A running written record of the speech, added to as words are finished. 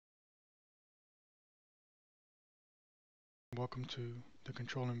Welcome to the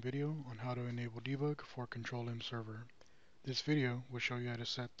Control-M video on how to enable debug for Control-M server. This video will show you how to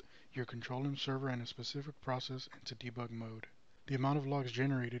set your Control-M server and a specific process into debug mode. The amount of logs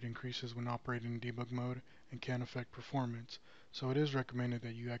generated increases when operating in debug mode and can affect performance, so it is recommended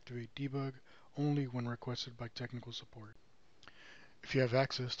that you activate debug only when requested by technical support. If you have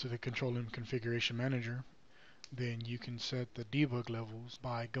access to the Control-M configuration manager, then you can set the debug levels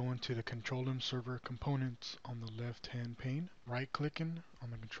by going to the Control-M server components on the left hand pane, right clicking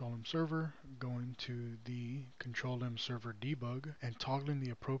on the Control-M server, going to the Control-M server debug, and toggling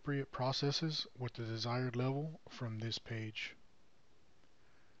the appropriate processes with the desired level from this page.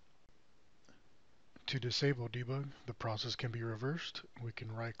 To disable debug, the process can be reversed. We can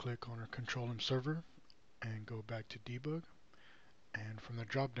right click on our Control-M server and go back to debug, and from the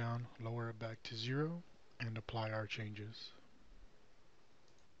drop down lower it back to 0 and apply our changes.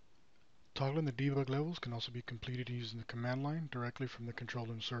 Toggling the debug levels can also be completed using the command line directly from the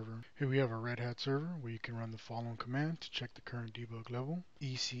Control-M server. Here we have a Red Hat server where you can run the following command to check the current debug level: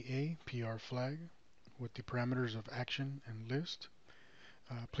 ECA PR flag with the parameters of action and list.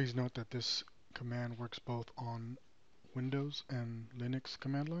 Please note that this command works both on Windows and Linux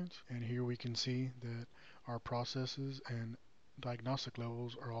command lines, and here we can see that our processes and diagnostic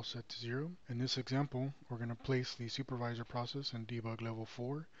levels are all set to 0. In this example, we're going to place the supervisor process in debug level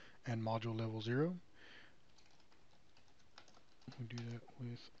 4 and module level 0. We do that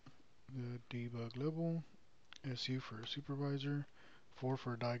with the debug level, SU for supervisor, 4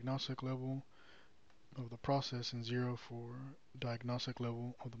 for diagnostic level of the process, and 0 for diagnostic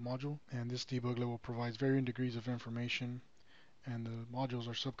level of the module. And this debug level provides varying degrees of information, and the modules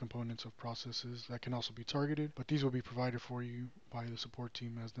are subcomponents of processes that can also be targeted, but these will be provided for you by the support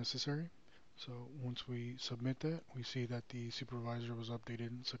team as necessary. So once we submit that, we see that the supervisor was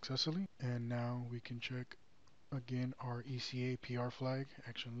updated successfully, and now we can check again our ECA PR flag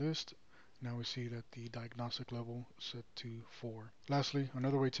action list. Now we see that the diagnostic level is set to 4. Lastly,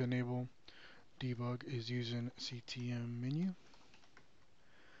 another way to enable debug is using CTM menu,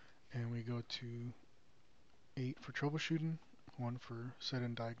 and we go to 8 for troubleshooting, 1 for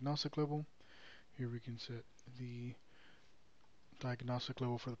setting diagnostic level. Here we can set the diagnostic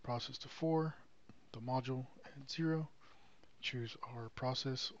level for the process to 4, the module at 0, choose our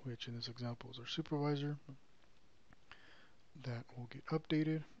process, which in this example is our supervisor. That will get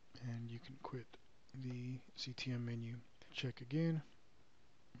updated, and you can quit the CTM menu. Check again,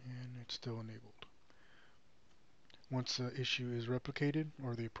 and it's still enabled. Once the issue is replicated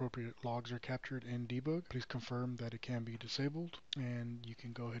or the appropriate logs are captured in debug, please confirm that it can be disabled, and you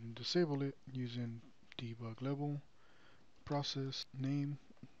can go ahead and disable it using debug level, process name,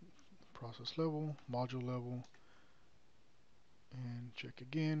 process level, module level, and check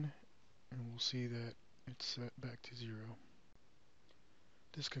again, and we'll see that it's set back to 0.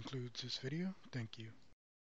 This concludes this video. Thank you.